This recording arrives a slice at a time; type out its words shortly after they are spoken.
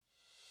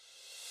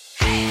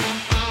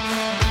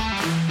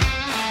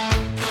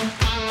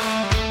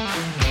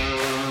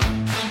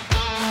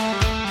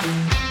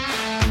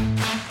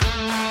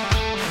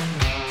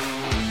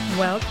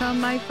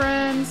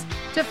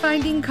to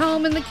Finding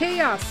Calm in the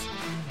Chaos.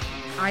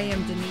 I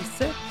am Denise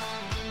Sick,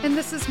 and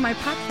this is my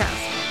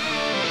podcast.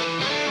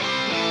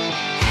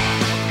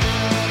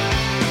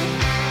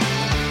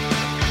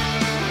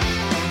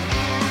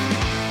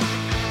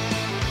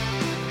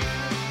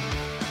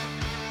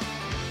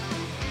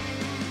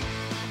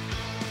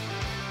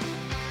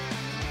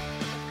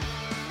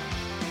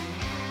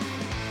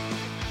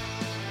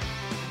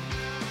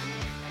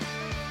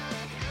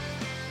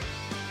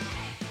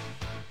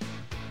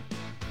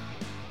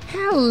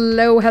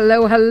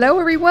 Hello,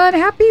 everyone.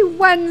 Happy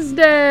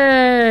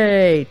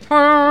Wednesday.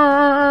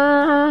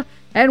 Ta-da!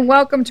 And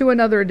welcome to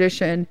another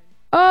edition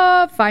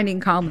of Finding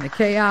Calm in the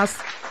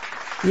Chaos.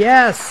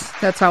 Yes,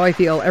 that's how I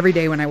feel every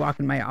day when I walk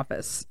in my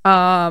office.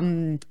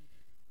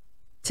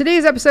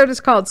 Today's episode is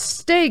called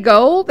Stay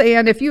Gold.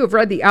 And if you have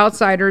read The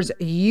Outsiders,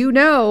 you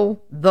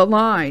know the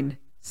line,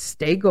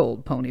 stay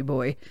gold, pony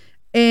boy.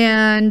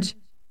 And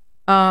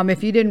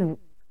if you didn't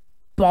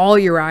bawl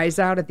your eyes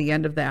out at the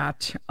end of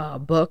that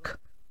book,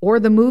 or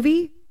the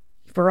movie,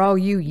 for all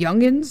you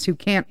youngins who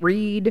can't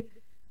read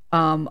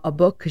a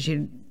book because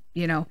you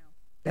know,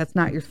 that's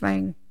not your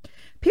thing.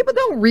 People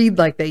don't read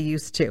like they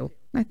used to.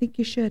 I think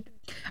you should.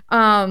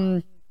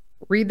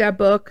 Read that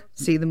book,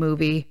 see the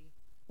movie,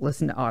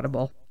 listen to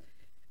Audible.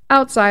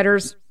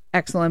 Outsiders,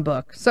 excellent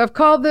book. So I've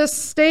called this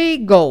Stay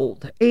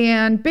Gold.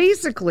 And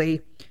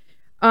basically,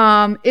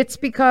 it's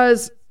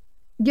because,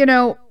 you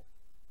know,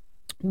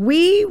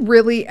 we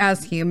really,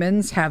 as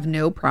humans, have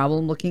no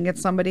problem looking at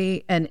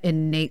somebody and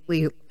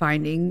innately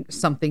finding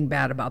something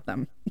bad about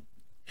them.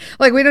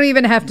 Like, we don't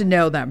even have to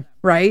know them,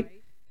 right?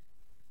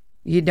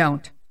 You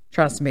don't.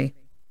 Trust me.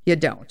 You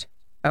don't.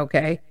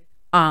 Okay?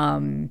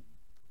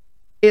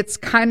 It's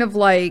kind of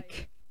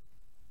like,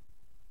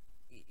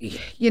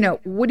 you know,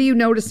 what do you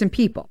notice in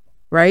people,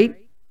 right?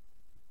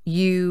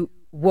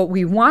 What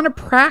we want to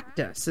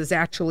practice is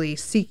actually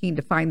seeking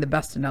to find the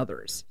best in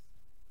others.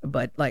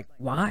 But, like,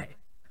 why?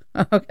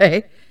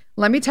 Okay,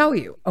 let me tell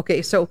you.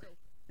 Okay, so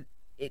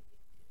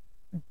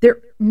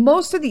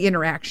most of the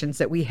interactions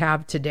that we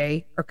have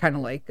today are kind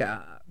of like,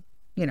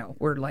 you know,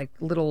 we're like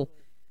little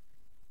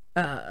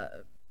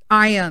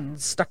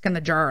ions stuck in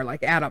the jar,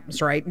 like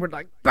atoms, right? We're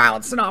like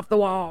bouncing off the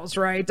walls,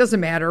 right? Doesn't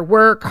matter.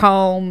 Work,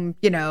 home,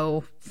 you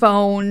know,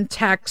 phone,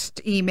 text,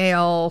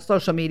 email,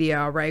 social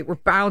media, right? We're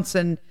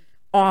bouncing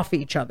off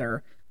each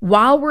other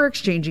while we're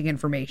exchanging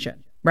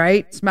information,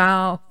 right?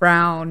 Smile,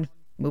 frown,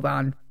 move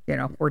on. You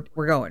know,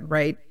 we're going,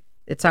 right?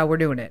 It's how we're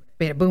doing it.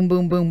 Boom,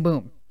 boom, boom,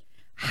 boom.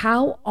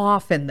 How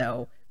often,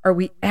 though, are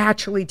we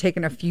actually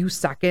taking a few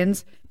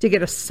seconds to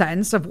get a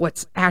sense of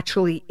what's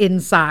actually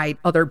inside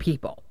other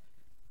people,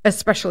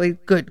 especially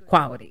good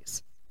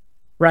qualities,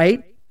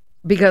 right?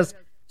 Because,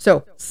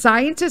 so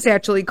scientists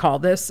actually call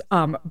this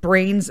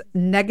brain's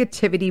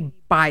negativity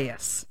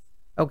bias,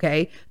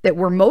 okay? That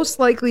we're most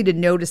likely to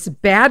notice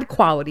bad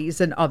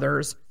qualities in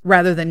others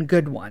rather than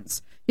good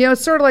ones. You know,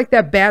 it's sort of like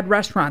that bad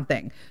restaurant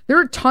thing. There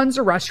are tons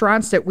of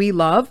restaurants that we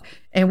love,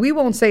 and we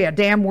won't say a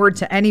damn word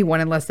to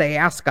anyone unless they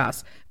ask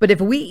us. But if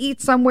we eat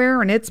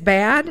somewhere and it's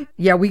bad,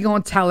 yeah, we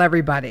gonna tell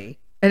everybody.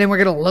 And then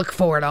we're going to look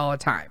for it all the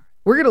time.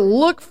 We're going to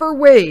look for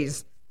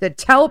ways to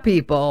tell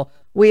people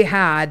we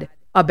had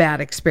a bad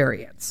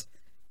experience.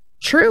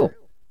 True,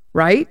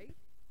 right?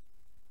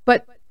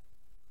 But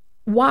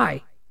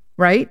why,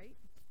 right?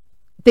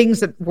 Things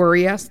that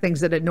worry us,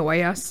 things that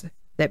annoy us,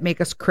 that make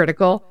us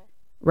critical,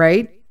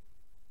 right?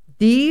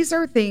 These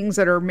are things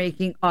that are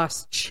making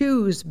us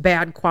choose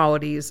bad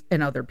qualities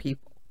in other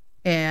people.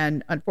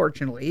 And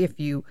unfortunately, if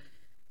you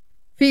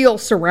feel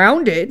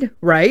surrounded,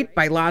 right,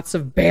 by lots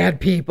of bad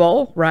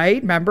people,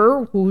 right?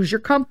 Remember, who's your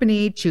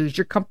company? Choose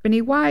your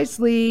company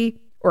wisely,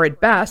 or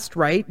at best,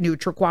 right,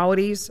 neutral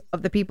qualities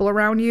of the people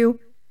around you,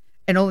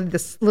 and only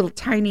this little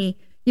tiny,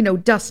 you know,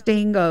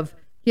 dusting of,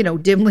 you know,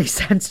 dimly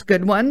sensed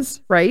good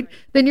ones, right?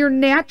 Then you're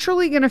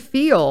naturally going to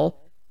feel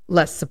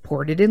less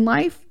supported in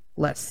life,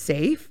 less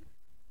safe,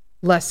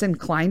 less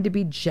inclined to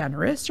be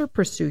generous or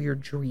pursue your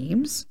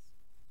dreams.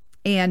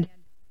 And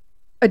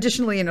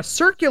additionally, in a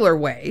circular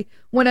way,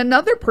 when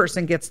another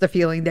person gets the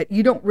feeling that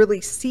you don't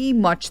really see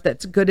much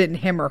that's good in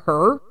him or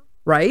her,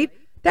 right?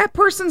 That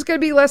person's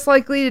going to be less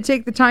likely to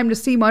take the time to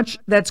see much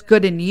that's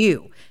good in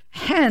you.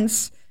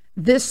 Hence,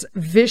 this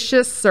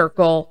vicious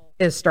circle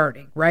is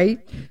starting,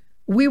 right?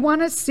 We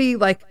want to see,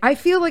 like, I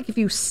feel like if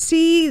you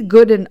see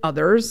good in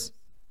others,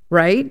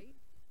 right?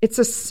 It's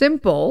a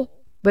simple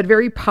but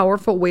very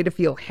powerful way to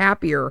feel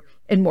happier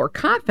and more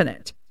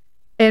confident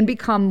and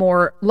become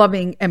more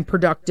loving and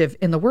productive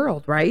in the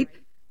world, right?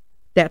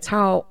 That's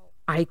how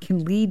I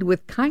can lead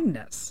with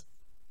kindness.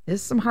 This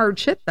is some hard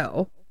shit,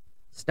 though.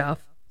 Stuff.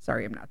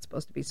 Sorry, I'm not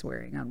supposed to be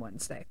swearing on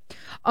Wednesday.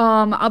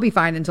 I'll be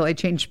fine until I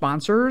change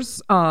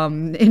sponsors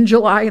in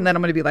July, and then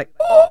I'm going to be like,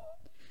 oh,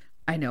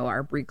 I know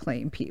our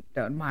Reclaim peep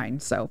don't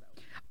mind. So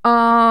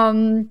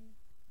what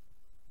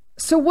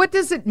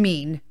does it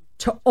mean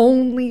to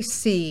only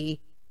see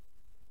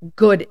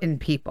good in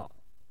people,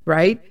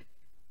 right?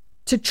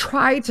 To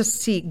try to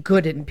see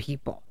good in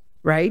people,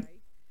 right?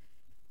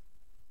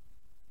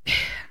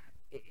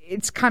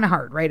 It's kind of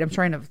hard, right? I'm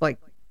trying to like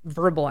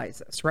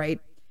verbalize this, right?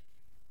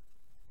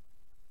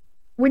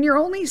 When you're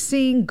only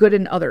seeing good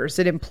in others,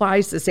 it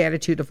implies this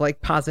attitude of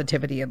like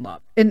positivity and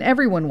love. And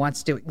everyone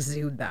wants to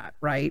exude that,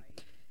 right?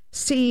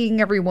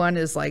 Seeing everyone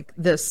as like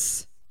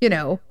this,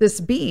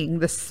 this being,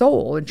 this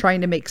soul, and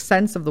trying to make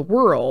sense of the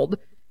world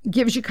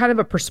gives you kind of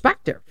a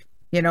perspective.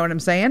 You know what I'm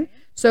saying?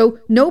 So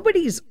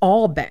nobody's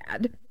all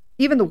bad.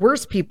 Even the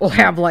worst people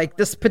have like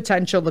this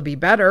potential to be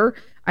better.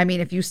 I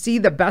mean, if you see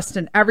the best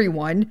in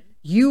everyone,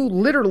 you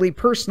literally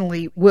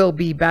personally will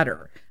be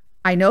better.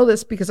 I know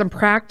this because I'm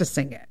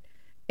practicing it.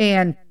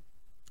 And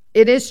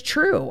it is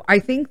true. I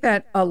think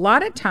that a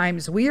lot of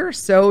times we are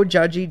so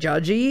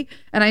judgy.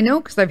 And I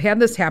know because I've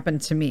had this happen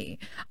to me.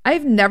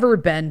 I've never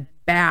been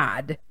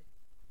bad,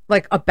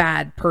 like a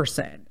bad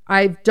person.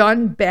 I've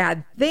done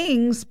bad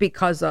things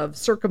because of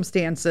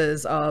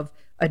circumstances of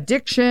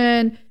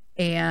addiction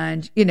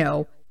and,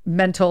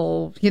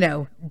 mental,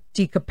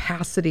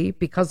 decapacity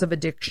because of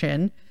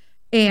addiction.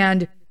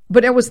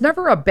 But I was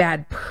never a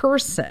bad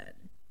person.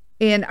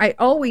 And I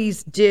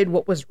always did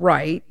what was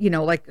right.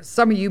 Like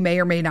some of you may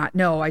or may not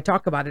know, I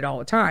talk about it all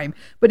the time.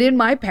 But in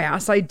my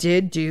past, I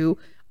did do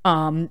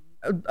a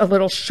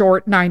little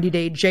short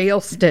 90-day jail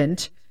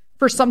stint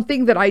for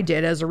something that I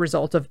did as a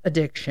result of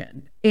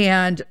addiction.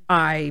 And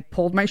I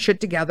pulled my shit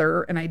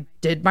together and I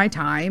did my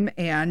time.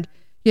 And,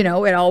 it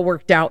all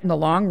worked out in the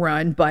long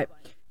run. But,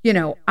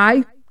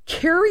 I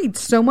carried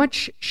so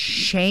much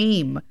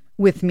shame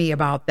with me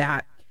about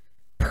that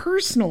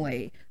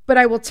personally. But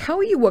I will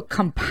tell you what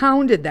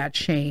compounded that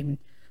shame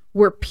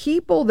were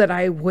people that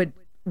I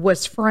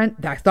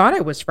thought I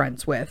was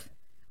friends with,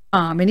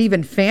 and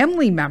even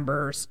family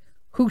members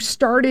who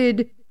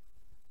started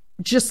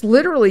just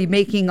literally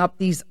making up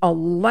these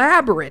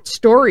elaborate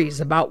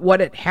stories about what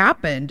had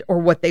happened or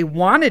what they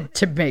wanted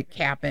to make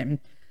happen.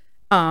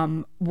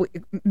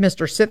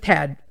 Mr. Sith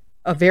had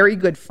a very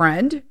good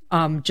friend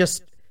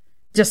just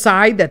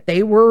decide that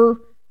they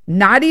were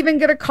not even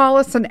going to call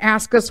us and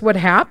ask us what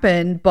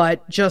happened,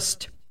 but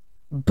just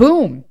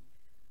boom,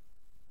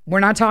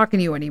 we're not talking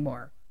to you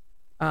anymore.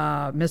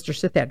 Mr.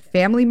 Sith had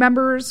family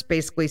members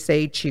basically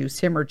say, choose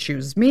him or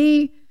choose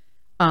me.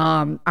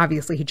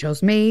 Obviously, he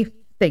chose me.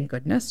 Thank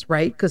goodness,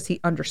 right? Because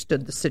he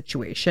understood the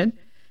situation.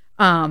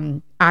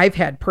 I've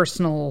had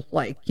personal,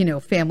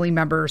 family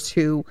members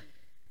who,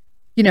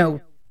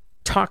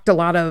 talked a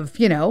lot of,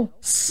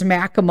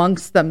 smack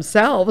amongst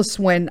themselves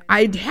when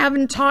I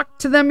haven't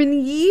talked to them in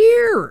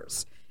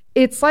years.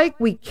 It's like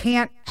we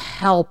can't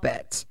help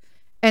it.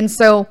 And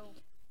so,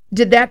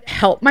 did that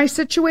help my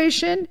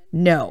situation?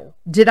 No.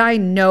 Did I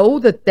know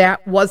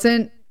that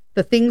wasn't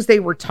the things they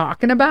were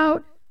talking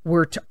about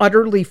were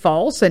utterly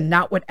false and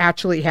not what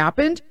actually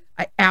happened?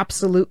 I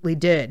absolutely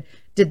did.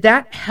 Did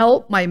that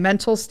help my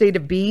mental state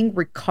of being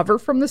recover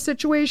from the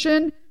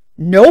situation?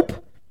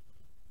 Nope.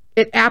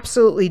 It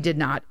absolutely did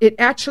not. It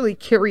actually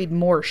carried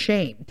more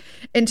shame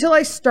until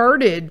I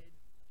started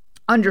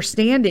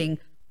understanding,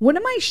 what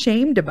am I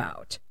shamed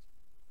about?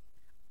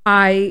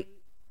 I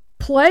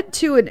pled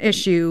to an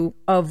issue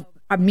of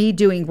me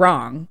doing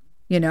wrong.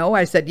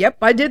 I said, yep,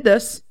 I did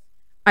this.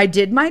 I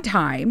did my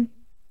time,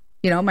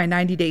 my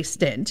 90-day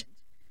stint.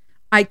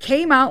 I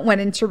came out,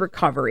 went into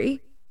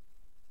recovery.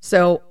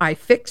 So I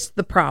fixed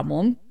the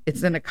problem.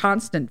 It's in a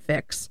constant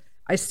fix.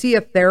 I see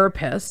a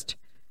therapist.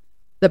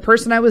 The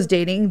person I was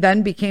dating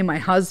then became my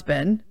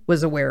husband,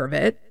 was aware of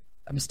it.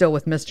 I'm still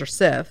with Mr.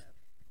 Sith.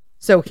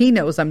 So he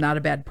knows I'm not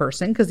a bad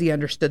person because he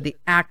understood the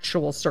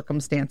actual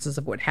circumstances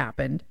of what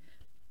happened.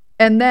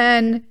 And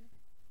then,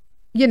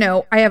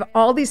 I have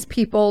all these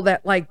people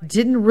that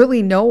didn't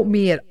really know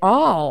me at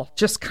all,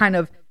 just kind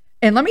of,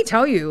 and let me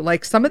tell you,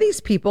 some of these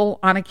people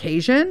on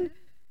occasion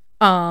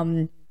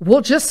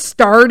will just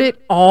start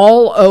it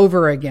all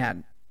over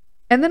again.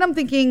 And then I'm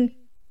thinking,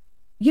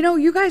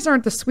 you guys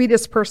aren't the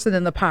sweetest person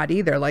in the pod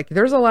either.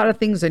 There's a lot of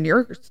things in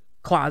your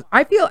closet.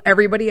 I feel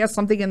everybody has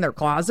something in their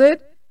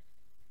closet.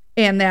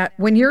 And that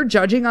when you're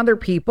judging other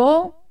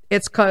people,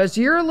 it's because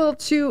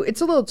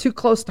it's a little too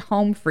close to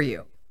home for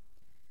you.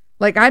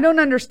 I don't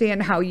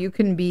understand how you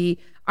can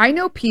I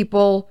know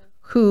people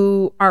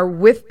who are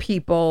with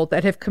people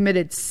that have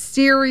committed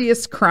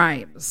serious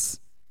crimes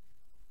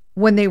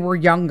when they were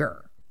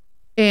younger.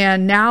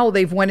 And now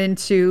they've went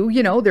into,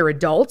 they're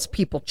adults,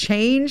 people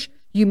change,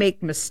 you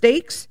make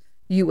mistakes,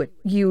 you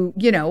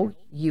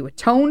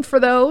atone for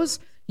those,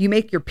 you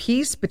make your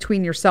peace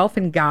between yourself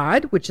and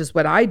God, which is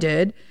what I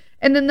did.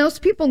 And then those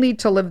people need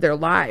to live their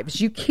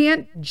lives. You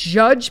can't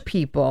judge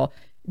people.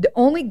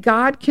 Only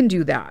God can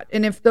do that.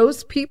 And if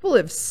those people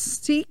have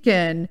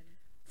seeken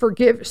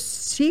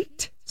forgiveness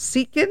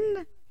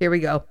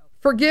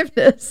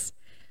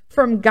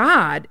from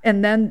God,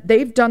 and then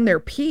they've done their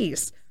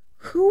piece,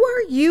 who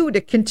are you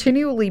to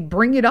continually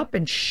bring it up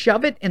and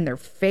shove it in their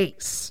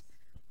face?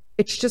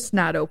 It's just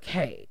not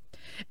okay.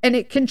 And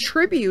it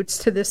contributes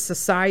to this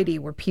society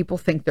where people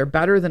think they're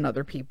better than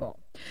other people.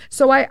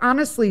 So I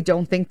honestly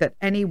don't think that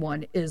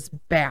anyone is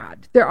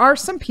bad. There are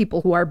some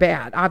people who are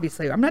bad,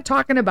 obviously. I'm not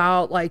talking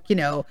about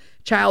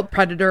child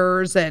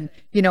predators and,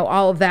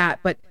 all of that,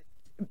 but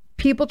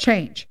people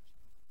change.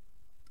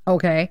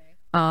 Okay.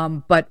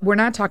 But we're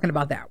not talking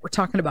about that. We're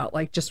talking about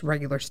like just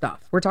regular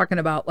stuff. We're talking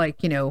about like,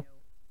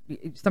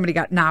 somebody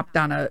got knocked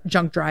on a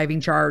junk driving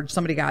charge.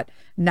 Somebody got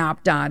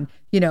knocked on,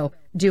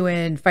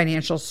 doing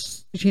financial,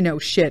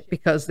 shit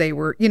because they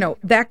were,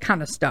 that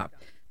kind of stuff.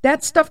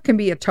 That stuff can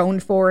be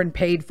atoned for and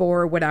paid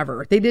for,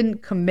 whatever. They didn't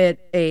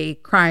commit a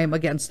crime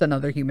against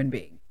another human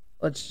being.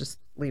 Let's just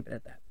leave it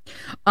at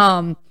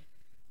that.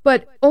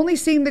 But only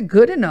seeing the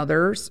good in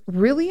others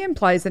really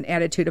implies an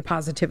attitude of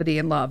positivity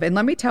and love. And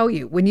let me tell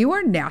you, when you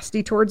are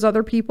nasty towards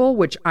other people,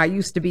 which I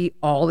used to be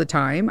all the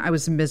time, I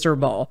was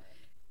miserable.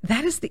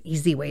 That is the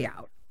easy way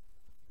out.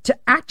 To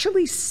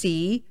actually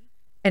see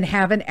and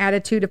have an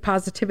attitude of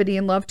positivity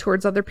and love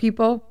towards other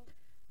people,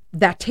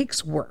 that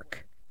takes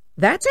work.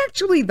 That's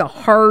actually the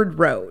hard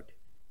road.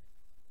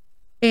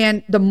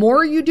 And the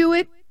more you do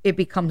it, it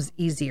becomes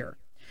easier.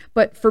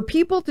 But for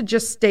people to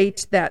just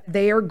state that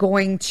they are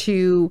going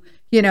to,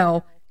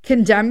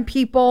 condemn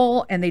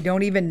people and they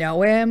don't even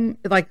know him,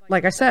 like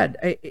I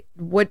said,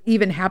 what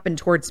even happened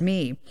towards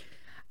me?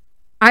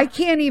 I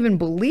can't even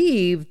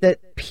believe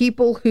that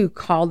people who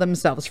call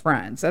themselves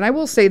friends, and I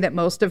will say that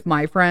most of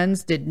my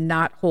friends did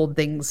not hold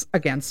things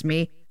against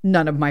me.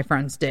 None of my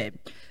friends did.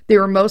 They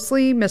were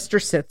mostly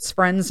Mr. Sit's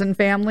friends and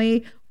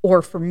family,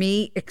 or for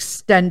me,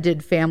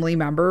 extended family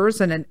members.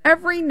 And then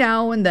every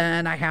now and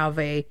then I have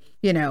a,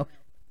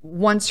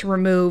 once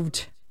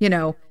removed,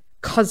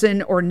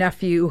 cousin or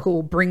nephew who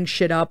will bring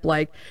shit up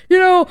like,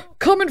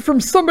 coming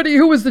from somebody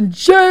who was in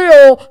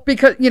jail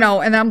because,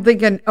 and I'm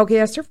thinking,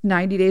 okay, I served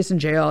 90 days in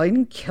jail. I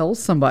didn't kill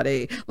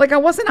somebody. Like I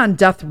wasn't on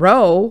death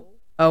row.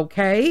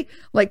 Okay.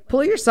 Like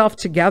pull yourself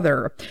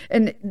together.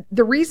 And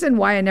the reason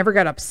why I never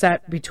got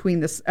upset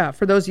between this,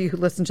 for those of you who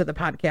listen to the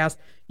podcast,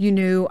 you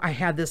knew I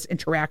had this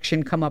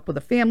interaction come up with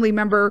a family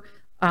member.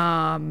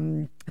 I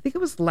think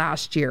it was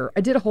last year.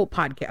 I did a whole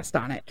podcast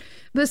on it.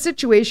 The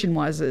situation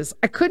is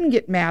I couldn't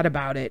get mad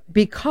about it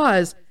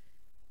because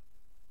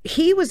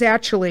he was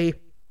actually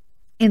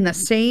in the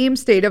same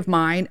state of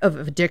mind of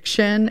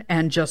addiction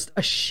and just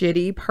a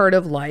shitty part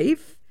of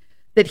life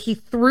that he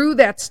threw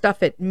that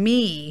stuff at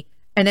me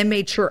and then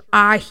made sure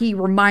he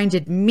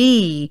reminded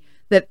me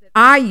that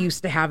I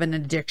used to have an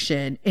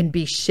addiction and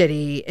be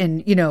shitty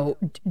and,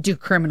 do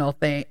criminal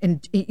thing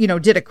and,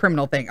 did a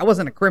criminal thing. I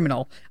wasn't a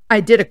criminal.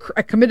 I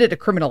committed a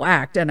criminal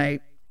act and I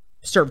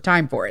served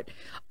time for it.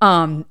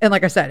 And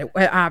like I said,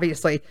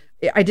 obviously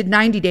I did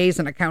 90 days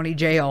in a county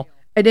jail.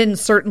 I didn't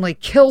certainly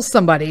kill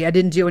somebody. I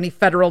didn't do any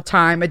federal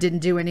time. I didn't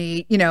do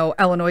any,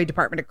 Illinois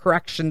Department of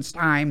Corrections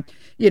time.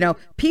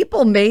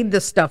 People made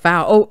this stuff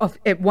out. Oh,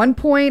 at one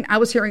point I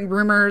was hearing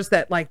rumors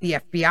that like the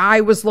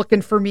FBI was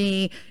looking for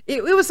me.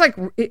 It was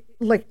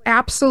like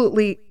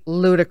absolutely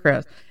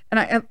ludicrous.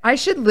 And I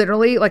should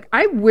literally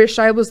I wish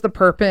I was the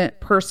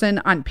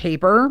person on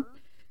paper.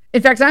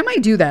 In fact, I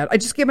might do that. I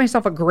just gave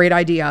myself a great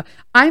idea.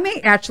 I may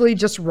actually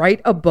just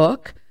write a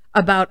book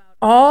about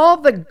all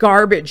the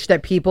garbage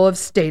that people have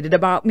stated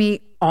about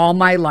me all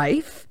my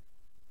life.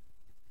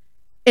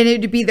 And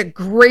it would be the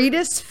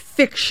greatest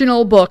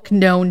fictional book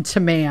known to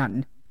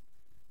man.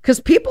 Because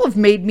people have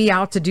made me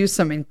out to do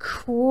some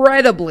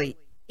incredibly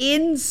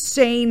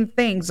insane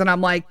things. And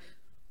I'm like,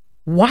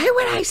 why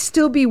would I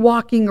still be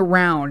walking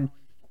around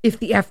if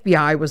the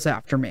FBI was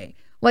after me?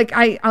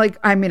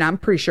 I'm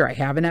pretty sure I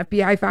have an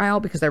FBI file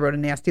because I wrote a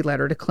nasty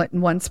letter to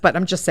Clinton once, but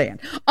I'm just saying.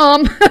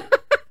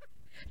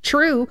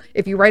 True,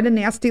 if you write a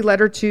nasty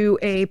letter to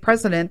a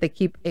president,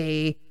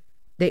 they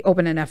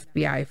open an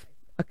FBI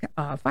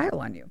file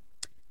on you.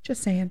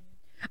 Just saying.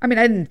 I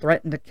didn't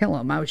threaten to kill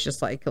him. I was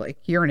just like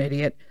you're an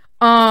idiot.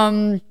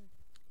 All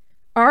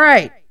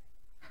right.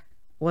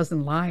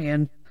 Wasn't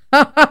lying.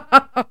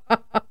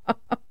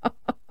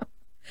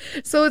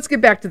 So let's get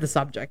back to the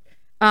subject.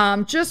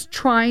 Just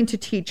trying to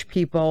teach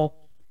people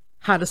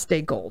how to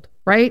stay gold,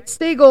 right?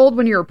 Stay gold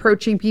when you're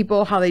approaching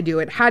people, how they do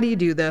it. How do you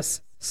do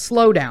this?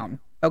 Slow down.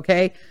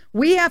 Okay.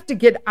 We have to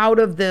get out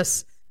of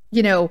this,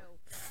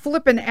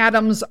 flipping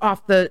atoms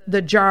off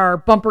the jar,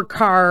 bumper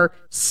car,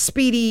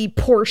 speedy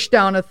Porsche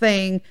down a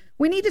thing.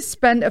 We need to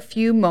spend a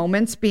few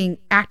moments being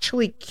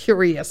actually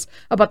curious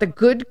about the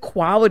good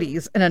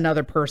qualities in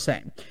another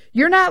person.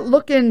 You're not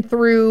looking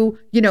through,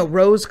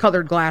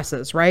 rose-colored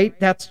glasses, right?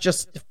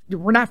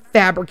 We're not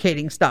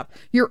fabricating stuff.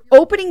 You're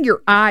opening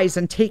your eyes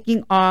and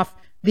taking off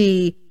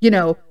the,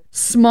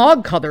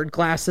 smog-colored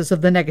glasses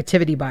of the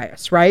negativity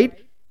bias, right?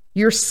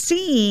 You're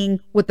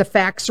seeing what the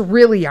facts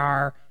really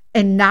are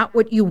and not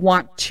what you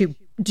want to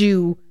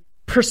do,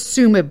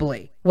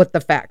 presumably what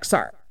the facts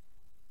are,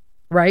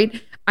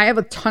 right? I have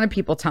a ton of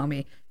people tell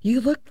me,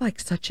 you looked like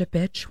such a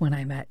bitch when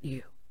I met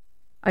you.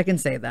 I can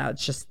say that.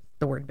 It's just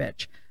the word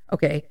bitch.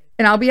 Okay.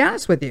 And I'll be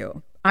honest with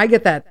you. I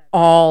get that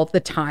all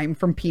the time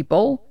from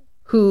people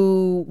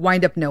who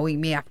wind up knowing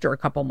me after a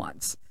couple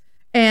months.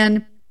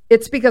 And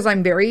it's because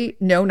I'm very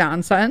no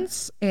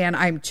nonsense and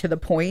I'm to the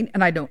point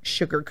and I don't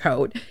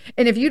sugarcoat.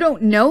 And if you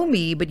don't know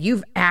me, but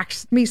you've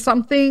asked me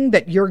something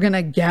that you're going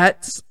to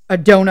get a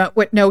donut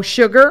with no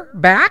sugar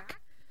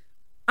back,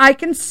 I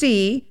can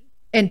see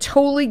and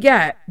totally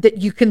get that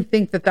you can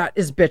think that that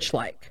is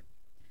bitch-like.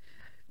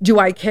 Do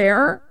I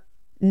care?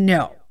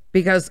 No,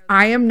 because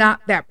I am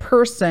not that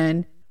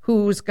person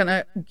who's going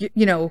to,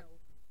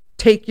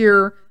 take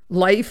your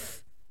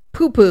life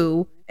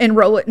poo-poo and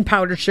roll it in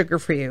powdered sugar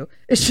for you.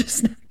 It's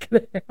just not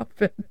going to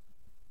happen.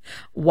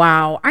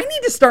 Wow. I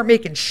need to start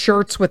making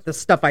shirts with the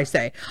stuff I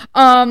say.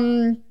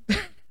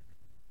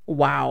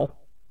 Wow.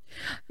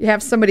 You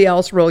have somebody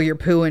else roll your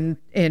poo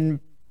in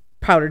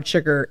powdered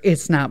sugar.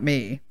 It's not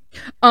me.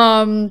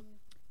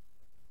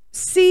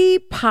 See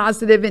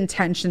positive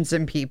intentions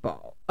in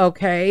people.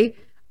 Okay.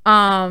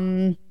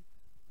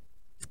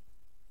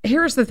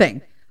 Here's the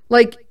thing.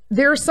 Like,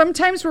 there are some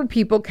times where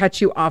people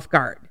catch you off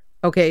guard.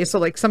 Okay. So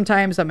like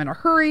sometimes I'm in a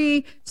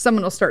hurry.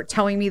 Someone will start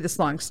telling me this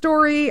long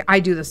story.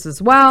 I do this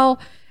as well.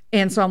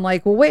 And so I'm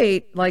like, well,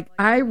 wait, like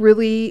I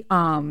really,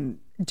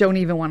 don't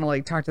even want to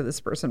like talk to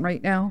this person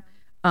right now.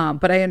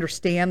 But I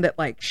understand that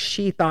like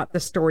she thought the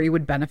story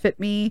would benefit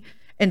me.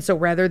 And so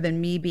rather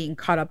than me being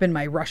caught up in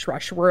my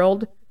rush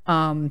world,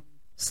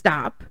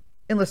 stop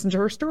and listen to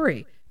her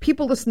story.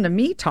 People listen to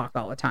me talk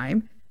all the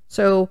time.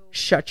 So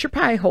shut your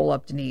pie hole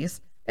up,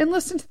 Denise, and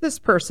listen to this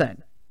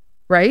person,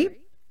 right?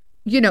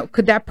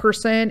 Could that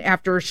person,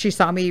 after she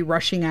saw me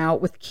rushing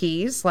out with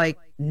keys, like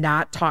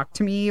not talk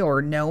to me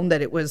or known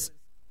that it was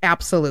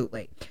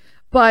absolutely,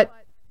 but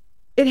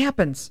it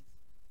happens,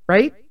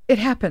 right? It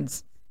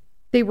happens.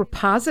 They were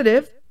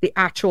positive. The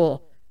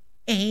actual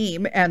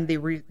aim and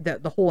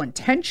the whole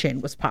intention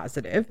was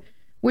positive,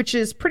 which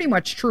is pretty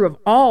much true of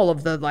all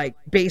of the like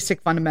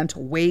basic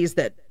fundamental ways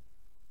that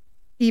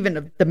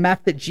even the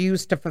methods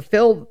used to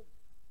fulfill,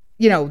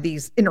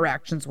 these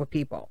interactions with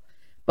people.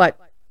 But,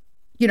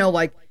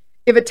 like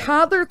if a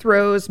toddler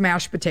throws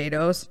mashed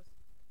potatoes,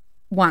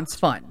 wants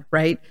fun,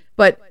 right?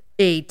 But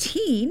a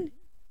teen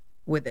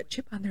with a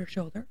chip on their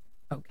shoulder,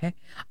 okay,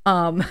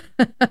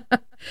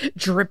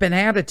 dripping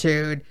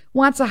attitude,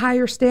 wants a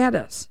higher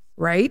status,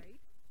 right?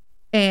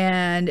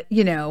 And,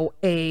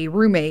 a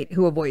roommate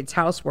who avoids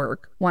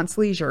housework wants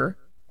leisure.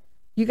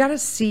 You got to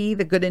see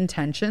the good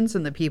intentions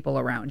in the people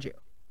around you,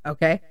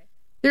 okay?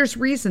 There's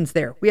reasons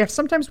there.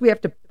 Sometimes we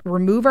have to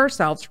remove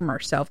ourselves from our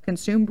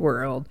self-consumed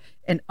world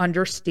and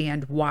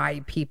understand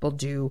why people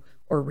do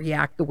or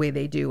react the way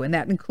they do. And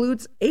that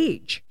includes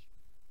age,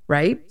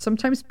 right?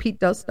 Sometimes Pete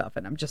does stuff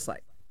and I'm just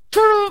like,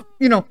 are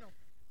you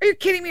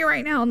kidding me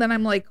right now? And then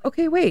I'm like,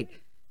 okay, wait,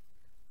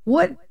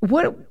 what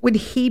would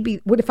he be?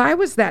 What if I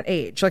was that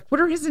age? Like,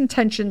 what are his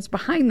intentions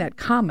behind that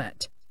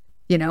comment?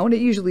 And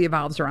it usually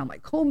evolves around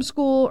like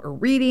homeschool or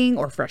reading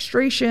or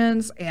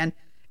frustrations. And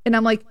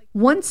I'm like,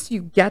 once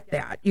you get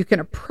that, you can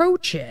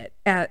approach it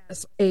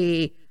as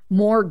a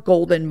more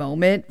golden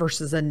moment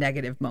versus a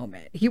negative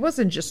moment. He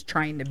wasn't just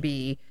trying to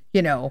be,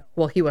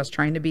 he was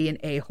trying to be an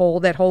a-hole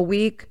that whole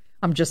week.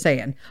 I'm just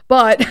saying.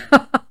 But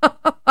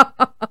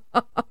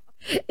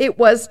it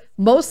was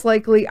most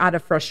likely out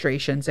of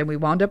frustrations and we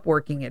wound up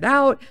working it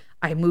out.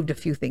 I moved a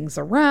few things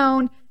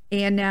around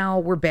and now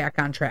we're back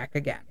on track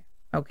again.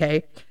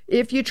 Okay.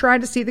 If you try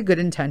to see the good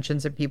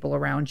intentions of people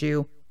around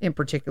you, in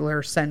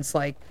particular, sense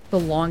like the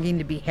longing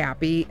to be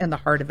happy in the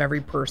heart of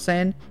every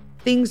person,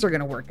 things are going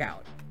to work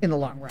out in the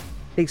long run.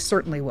 They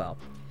certainly will.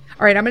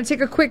 All right. I'm going to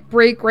take a quick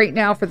break right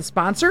now for the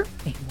sponsor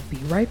and we'll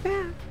be right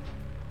back.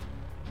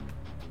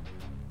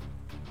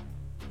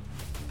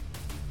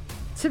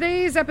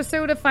 Today's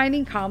episode of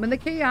Finding Calm in the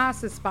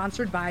Chaos is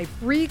sponsored by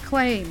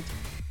Reclaimed.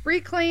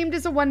 Reclaimed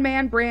is a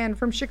one-man brand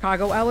from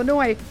Chicago,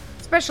 Illinois,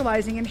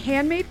 specializing in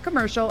handmade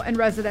commercial and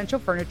residential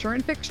furniture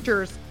and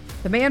fixtures.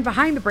 The man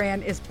behind the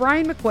brand is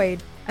Brian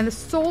McQuaid, and the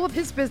soul of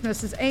his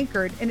business is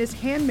anchored in his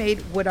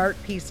handmade wood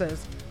art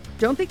pieces.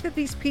 Don't think that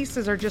these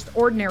pieces are just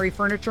ordinary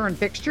furniture and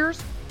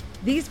fixtures.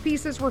 These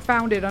pieces were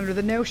founded under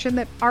the notion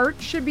that art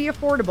should be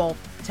affordable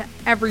to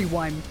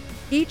everyone.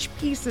 Each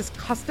piece is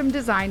custom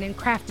designed and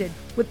crafted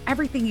with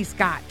everything he's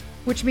got,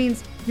 which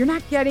means you're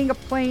not getting a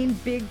plain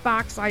big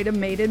box item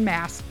made in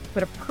mass,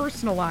 but a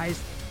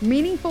personalized,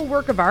 meaningful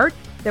work of art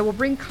that will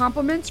bring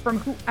compliments from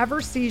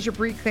whoever sees your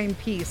Reclaimed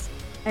piece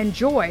and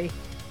joy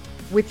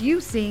with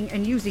you seeing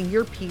and using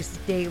your piece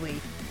daily.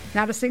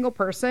 Not a single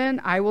person,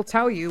 I will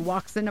tell you,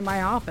 walks into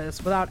my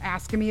office without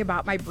asking me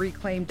about my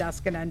Reclaimed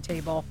desk and end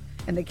table.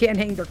 And they can't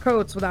hang their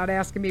coats without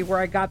asking me where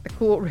I got the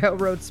cool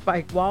railroad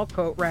spike wall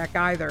coat rack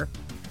either.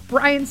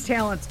 Brian's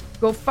talents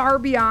go far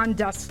beyond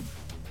desk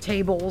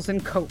tables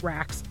and coat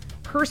racks.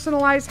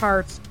 Personalized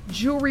hearts,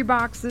 jewelry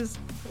boxes,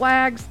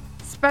 flags,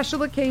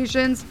 special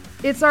occasions.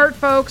 It's art,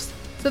 folks,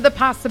 so the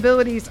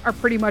possibilities are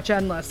pretty much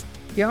endless.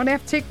 You don't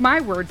have to take my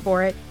word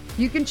for it.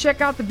 You can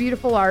check out the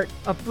beautiful art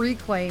of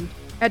Reclaimed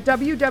at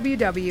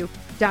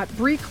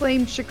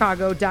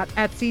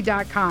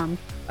www.reclaimedchicago.etsy.com.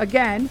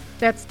 Again,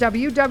 that's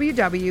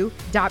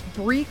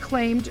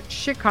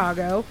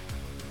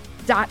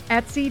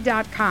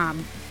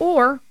www.reclaimedchicago.etsy.com.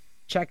 Or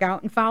check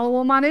out and follow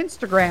them on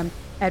Instagram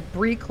at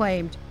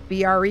Reclaimed,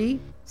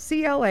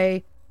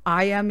 BRECLAIMED.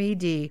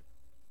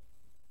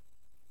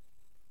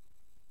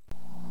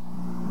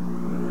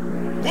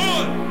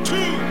 1, 2,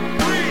 3,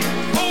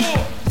 4.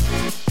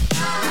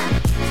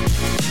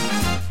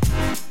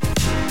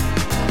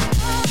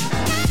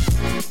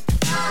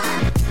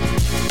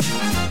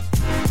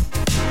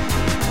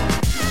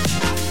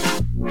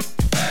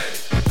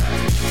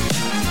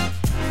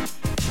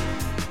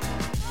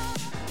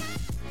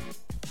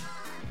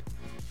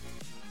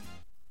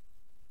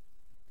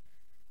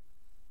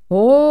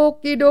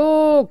 Okie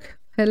doke.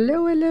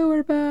 Hello,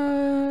 we're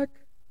back.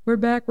 We're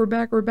back.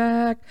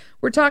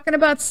 We're talking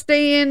about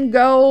staying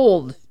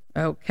gold,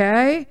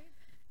 okay?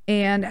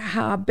 And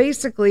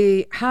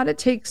basically how to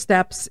take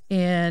steps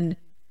in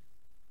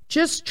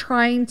just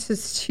trying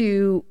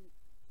to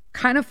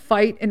kind of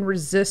fight and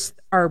resist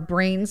our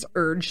brain's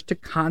urge to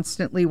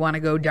constantly want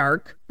to go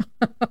dark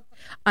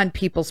on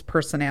people's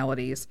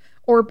personalities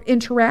or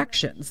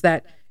interactions,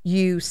 that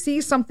you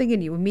see something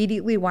and you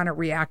immediately want to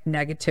react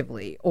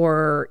negatively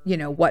or,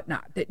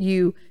 whatnot, that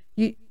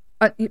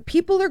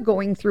people are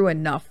going through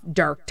enough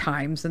dark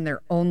times in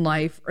their own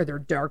life or their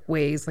dark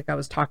ways. Like I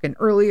was talking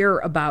earlier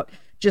about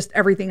just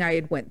everything I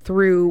had went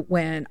through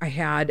when I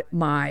had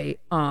my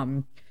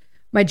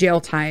jail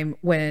time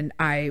when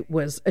I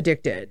was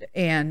addicted.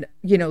 And,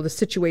 the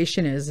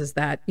situation is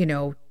that,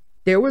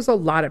 there was a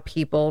lot of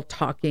people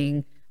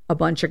talking a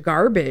bunch of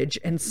garbage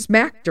and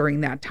smack during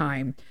that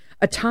time,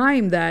 a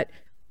time that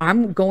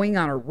I'm going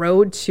on a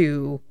road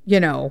to,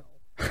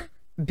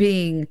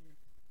 being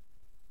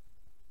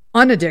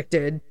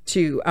unaddicted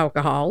to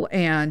alcohol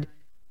and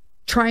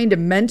trying to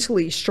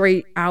mentally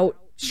straighten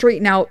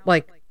out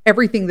like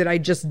everything that I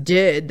just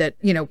did that,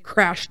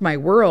 crashed my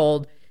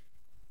world.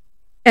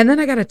 And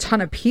then I got a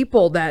ton of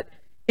people that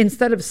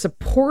instead of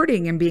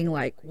supporting and being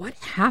like, what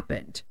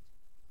happened?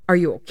 Are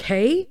you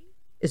okay?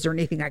 Is there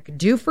anything I could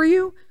do for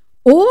you?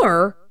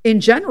 Or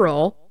in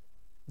general,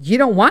 you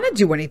don't want to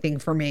do anything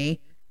for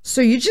me. So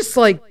you just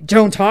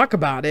don't talk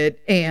about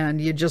it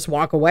and you just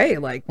walk away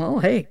like, well,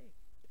 hey,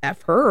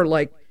 F her.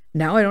 Like,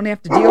 now I don't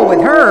have to deal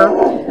with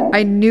her.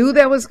 I knew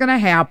that was going to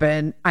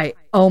happen. I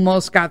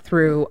almost got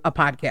through a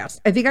podcast.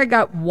 I think I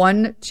got 2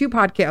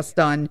 podcasts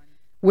done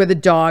where the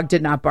dog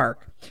did not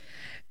bark.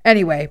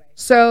 Anyway,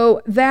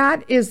 so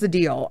that is the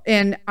deal.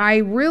 And I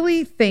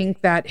really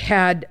think that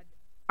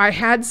I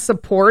had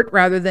support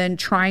rather than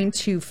trying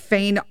to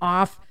feign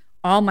off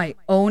all my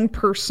own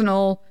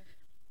personal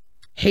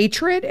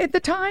hatred at the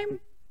time.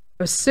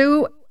 I was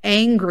so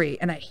angry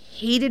and I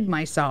hated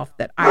myself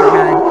that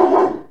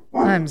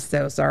I'm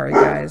so sorry,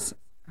 guys.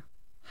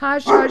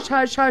 Hush.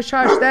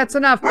 That's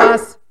enough,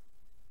 boss.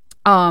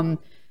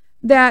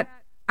 That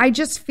I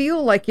just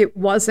feel like it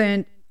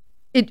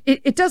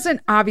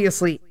doesn't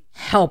obviously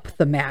help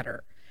the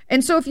matter.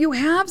 And so if you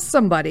have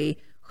somebody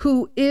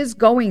who is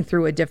going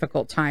through a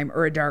difficult time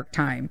or a dark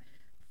time,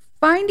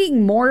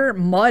 finding more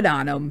mud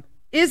on them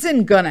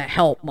isn't going to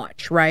help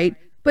much, right?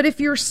 But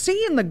if you're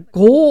seeing the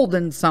gold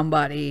in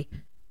somebody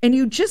and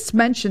you just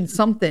mention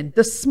something,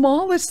 the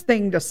smallest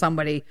thing to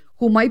somebody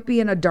who might be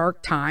in a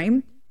dark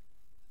time,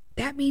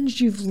 that means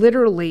you've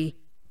literally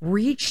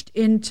reached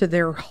into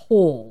their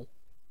hole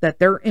that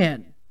they're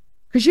in.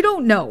 Because you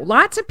don't know.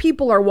 Lots of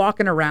people are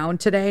walking around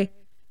today,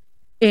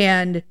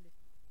 and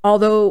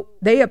although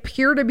they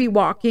appear to be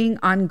walking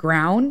on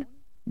ground,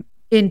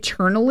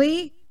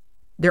 internally,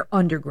 they're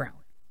underground.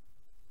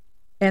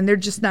 And they're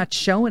just not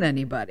showing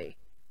anybody.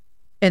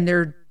 And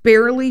they're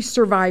barely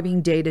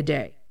surviving day to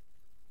day.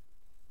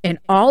 And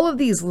all of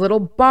these little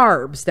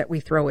barbs that we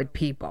throw at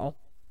people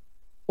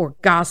or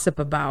gossip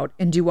about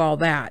and do all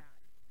that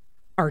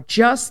are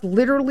just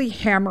literally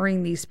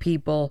hammering these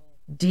people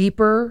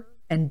deeper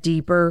and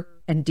deeper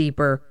and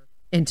deeper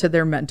into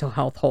their mental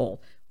health hole.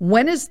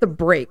 When is the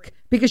break?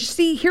 Because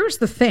see, here's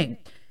the thing.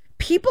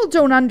 People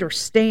don't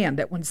understand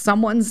that when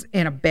someone's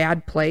in a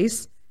bad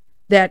place,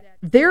 that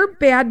their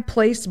bad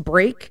place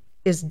break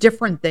is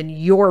different than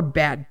your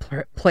bad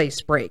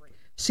place break.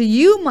 So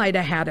you might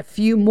have had a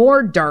few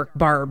more dark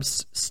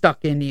barbs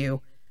stuck in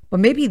you,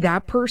 but maybe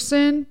that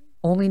person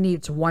only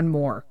needs one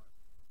more,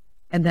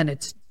 and then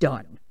it's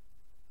done.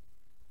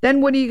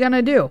 Then what are you going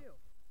to do?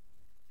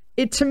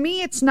 To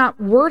me, it's not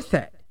worth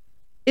it.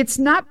 It's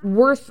not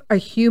worth a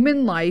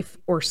human life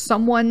or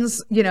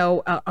someone's,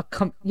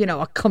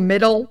 a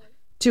committal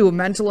to a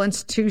mental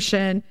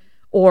institution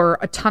or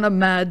a ton of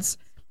meds.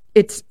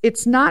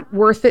 It's not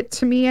worth it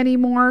to me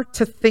anymore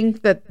to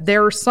think that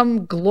there's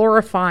some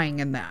glorifying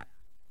in that.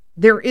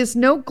 There is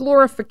no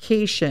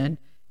glorification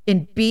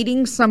in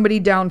beating somebody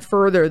down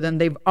further than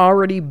they've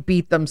already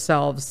beat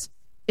themselves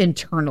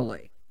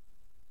internally.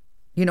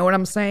 You know what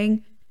I'm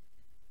saying?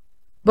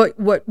 But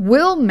what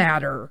will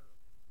matter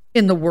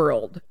in the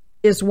world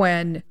is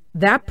when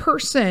that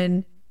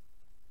person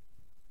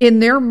in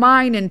their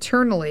mind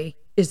internally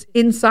is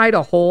inside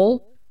a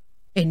hole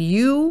and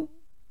you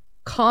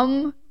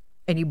come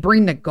and you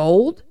bring the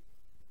gold.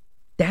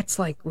 That's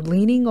like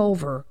leaning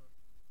over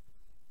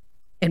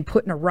and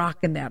putting a rock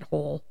in that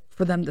hole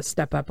for them to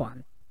step up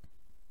on.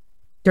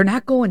 They're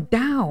not going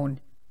down.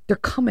 They're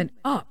coming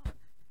up.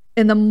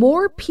 And the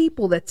more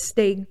people that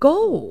stay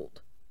gold,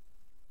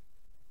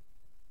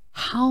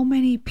 how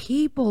many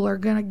people are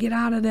going to get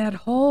out of that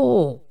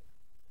hole?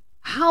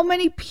 How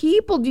many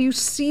people do you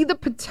see the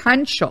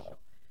potential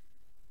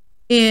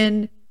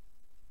in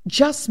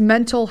just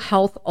mental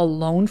health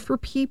alone for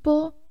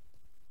people?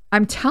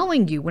 I'm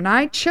telling you, when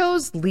I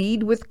chose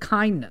Lead with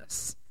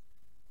Kindness,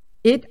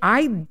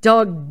 I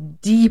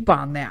dug deep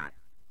on that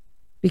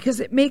because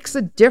it makes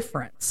a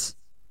difference.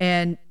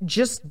 And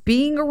just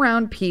being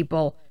around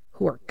people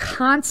who are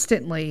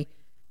constantly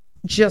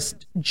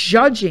just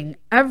judging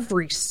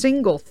every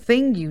single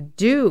thing you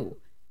do.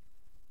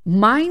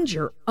 Mind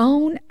your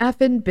own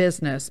effing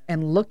business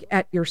and look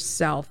at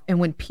yourself. And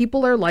when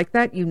people are like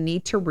that, you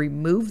need to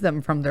remove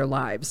them from their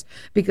lives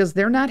because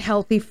they're not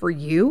healthy for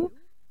you,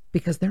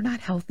 because they're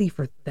not healthy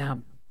for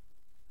them.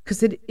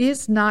 Because it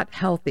is not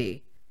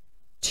healthy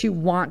to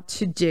want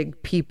to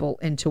dig people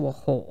into a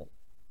hole.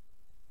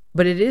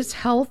 But it is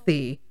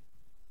healthy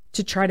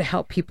to try to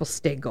help people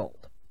stay gold.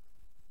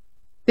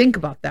 Think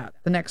about that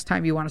the next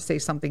time you want to say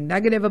something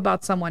negative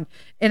about someone.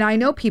 And I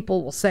know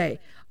people will say,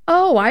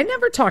 oh, I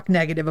never talk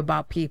negative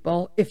about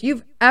people. If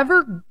you've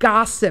ever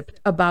gossiped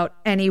about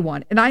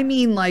anyone, and I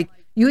mean like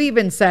you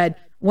even said,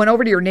 went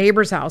over to your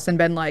neighbor's house and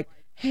been like,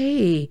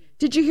 hey,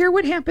 did you hear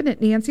what happened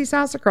at Nancy's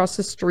house across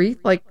the street?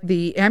 Like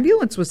the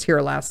ambulance was here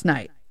last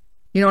night.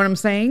 You know what I'm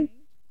saying?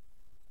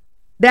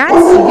 That's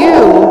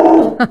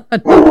you.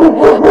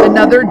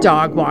 Another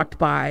dog walked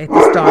by.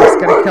 This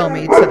dog's going to kill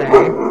me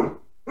today.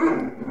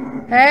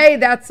 Hey,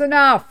 that's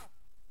enough.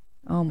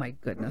 Oh my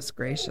goodness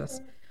gracious.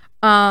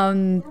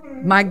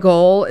 My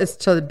goal is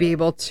to be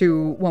able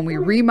to, when we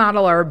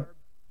remodel our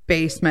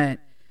basement,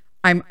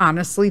 I'm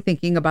honestly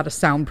thinking about a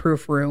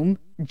soundproof room,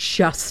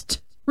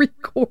 just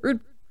record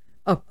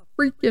a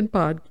freaking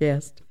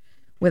podcast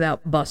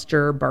without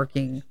Buster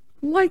barking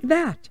like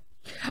that.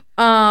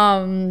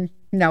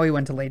 Now he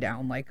went to lay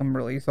down like, I'm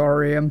really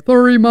sorry. I'm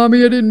sorry, mommy.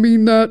 I didn't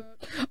mean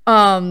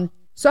that.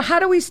 So how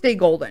do we stay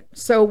golden?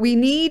 So we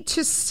need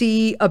to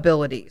see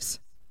abilities,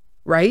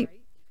 right?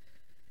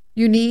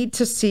 You need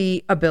to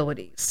see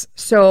abilities.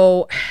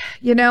 So,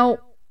 you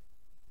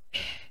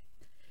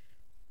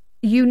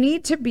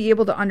need to be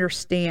able to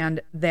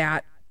understand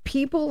that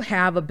people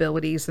have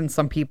abilities and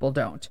some people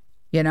don't.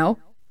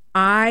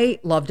 I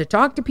love to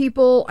talk to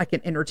people. I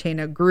can entertain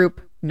a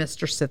group.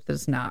 Mr. Sith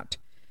is not.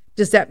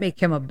 Does that make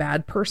him a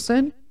bad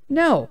person?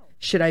 No.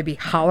 Should I be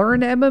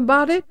hollering at him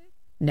about it?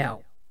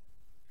 No.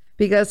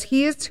 Because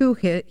he is who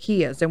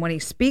he is. And when he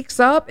speaks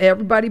up,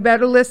 everybody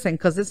better listen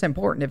because it's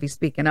important if he's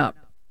speaking up,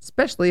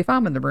 especially if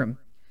I'm in the room.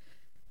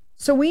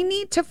 So we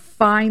need to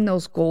find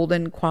those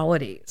golden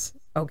qualities,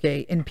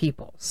 okay, in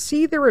people.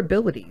 See their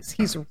abilities.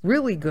 He's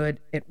really good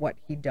at what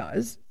he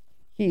does.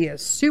 He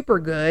is super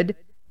good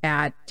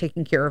at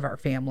taking care of our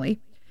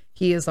family.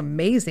 He is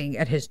amazing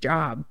at his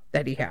job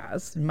that he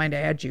has. And might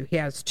I add you, he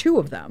has two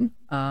of them.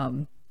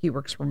 He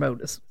works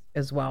remote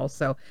as well.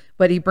 So,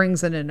 but he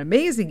brings in an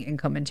amazing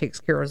income and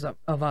takes care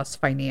of us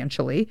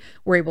financially.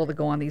 We're able to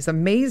go on these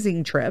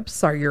amazing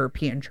trips, our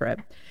European trip.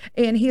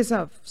 And he's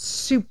a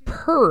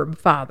superb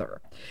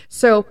father.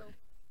 So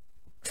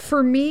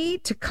for me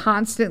to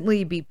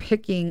constantly be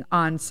picking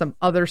on some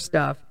other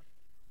stuff,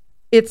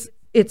 it's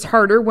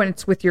harder when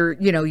it's with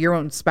your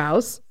own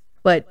spouse.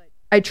 But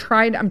I'm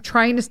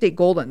trying to stay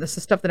golden. This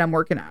is stuff that I'm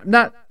working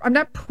on. I'm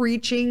not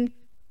preaching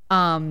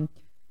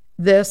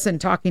this and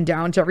talking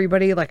down to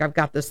everybody like I've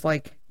got this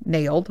like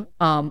nailed.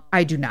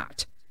 I do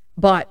not.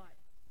 But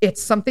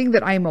it's something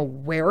that I'm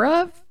aware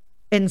of.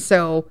 And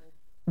so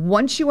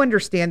once you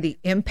understand the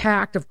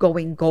impact of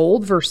going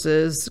gold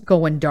versus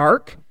going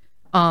dark,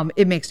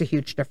 it makes a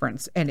huge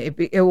difference. And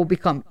it will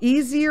become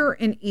easier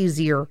and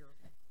easier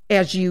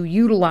as you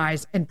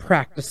utilize and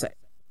practice it.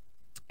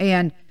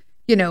 And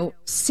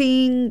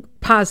seeing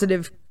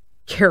positive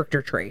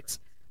character traits.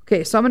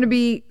 Okay, so I'm going to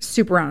be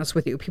super honest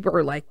with you. People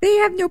are like, they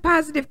have no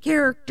positive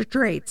character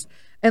traits.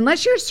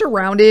 Unless you're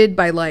surrounded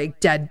by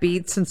like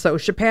deadbeats and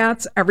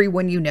sociopaths,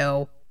 everyone you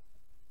know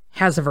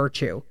has a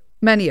virtue.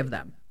 Many of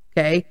them,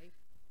 okay?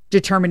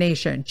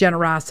 Determination,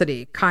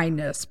 generosity,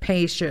 kindness,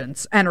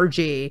 patience,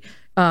 energy,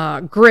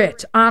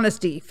 grit,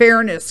 honesty,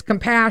 fairness,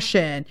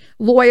 compassion,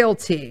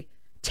 loyalty.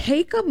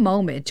 Take a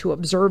moment to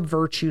observe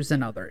virtues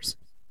in others.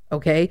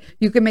 Okay,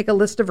 you can make a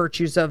list of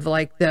virtues of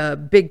like the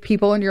big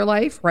people in your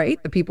life,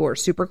 right? The people who are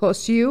super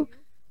close to you.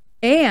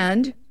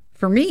 And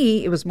for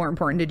me, it was more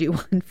important to do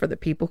one for the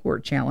people who are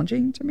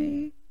challenging to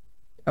me.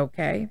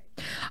 Okay.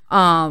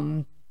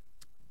 And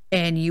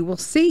you will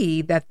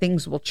see that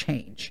things will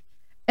change.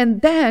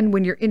 And then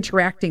when you're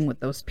interacting with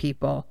those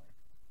people,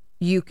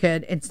 you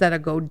could, instead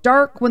of go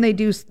dark when they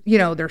do,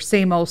 their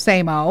same o,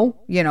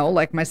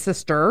 like my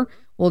sister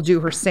will do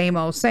her same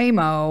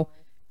o.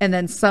 And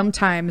then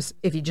sometimes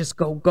if you just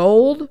go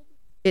gold,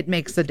 it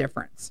makes a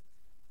difference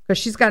because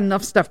she's got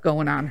enough stuff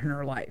going on in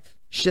her life.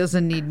 She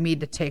doesn't need me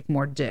to take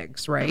more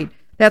digs, right?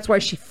 That's why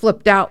she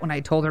flipped out when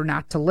I told her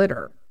not to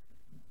litter.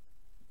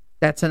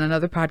 That's in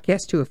another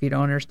podcast too, if you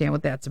don't understand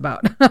what that's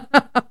about.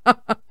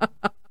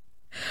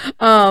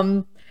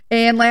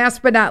 And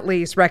last but not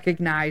least,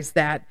 recognize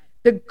that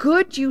the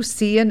good you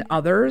see in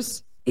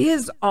others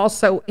is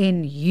also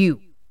in you,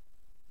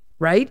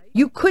 right?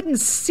 You couldn't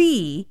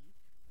see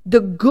the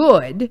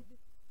good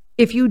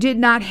if you did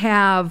not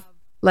have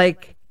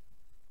like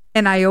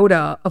an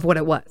iota of what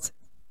it was.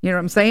 You know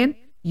what I'm saying?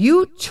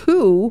 You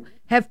too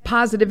have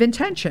positive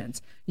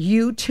intentions.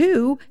 You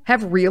too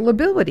have real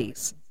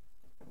abilities.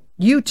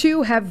 You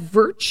too have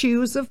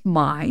virtues of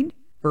mind,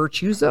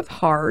 virtues of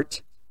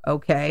heart.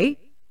 Okay.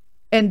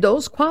 And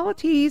those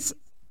qualities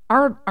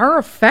are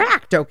a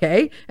fact,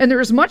 okay? And they're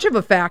as much of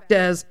a fact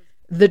as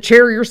the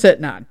chair you're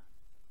sitting on,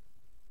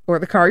 or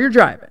the car you're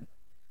driving,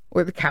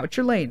 or the couch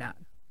you're laying on.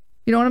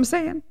 You know what I'm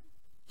saying?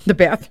 The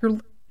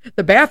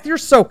bath you're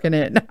soaking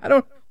in.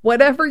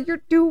 Whatever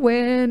you're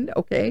doing,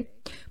 okay?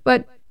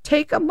 But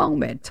take a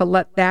moment to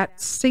let that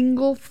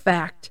single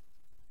fact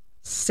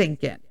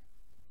sink in.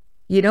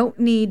 You don't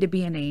need to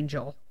be an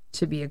angel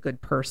to be a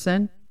good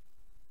person,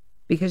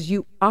 because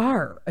you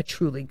are a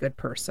truly good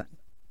person.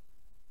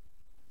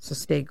 So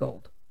stay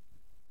gold.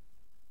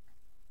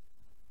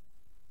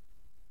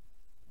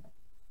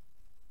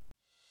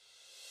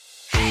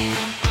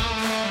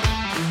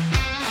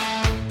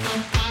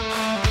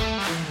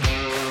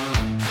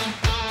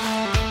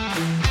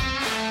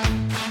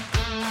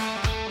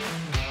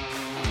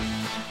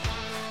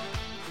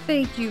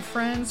 Thank you,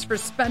 friends, for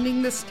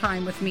spending this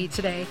time with me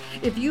today.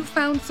 If you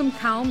found some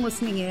calm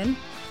listening in,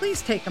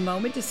 please take a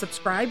moment to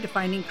subscribe to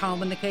Finding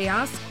Calm in the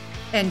Chaos.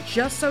 And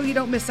just so you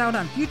don't miss out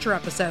on future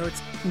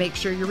episodes, make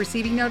sure you're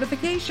receiving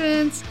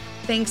notifications.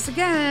 Thanks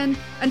again.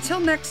 Until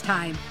next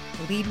time,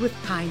 lead with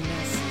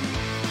kindness.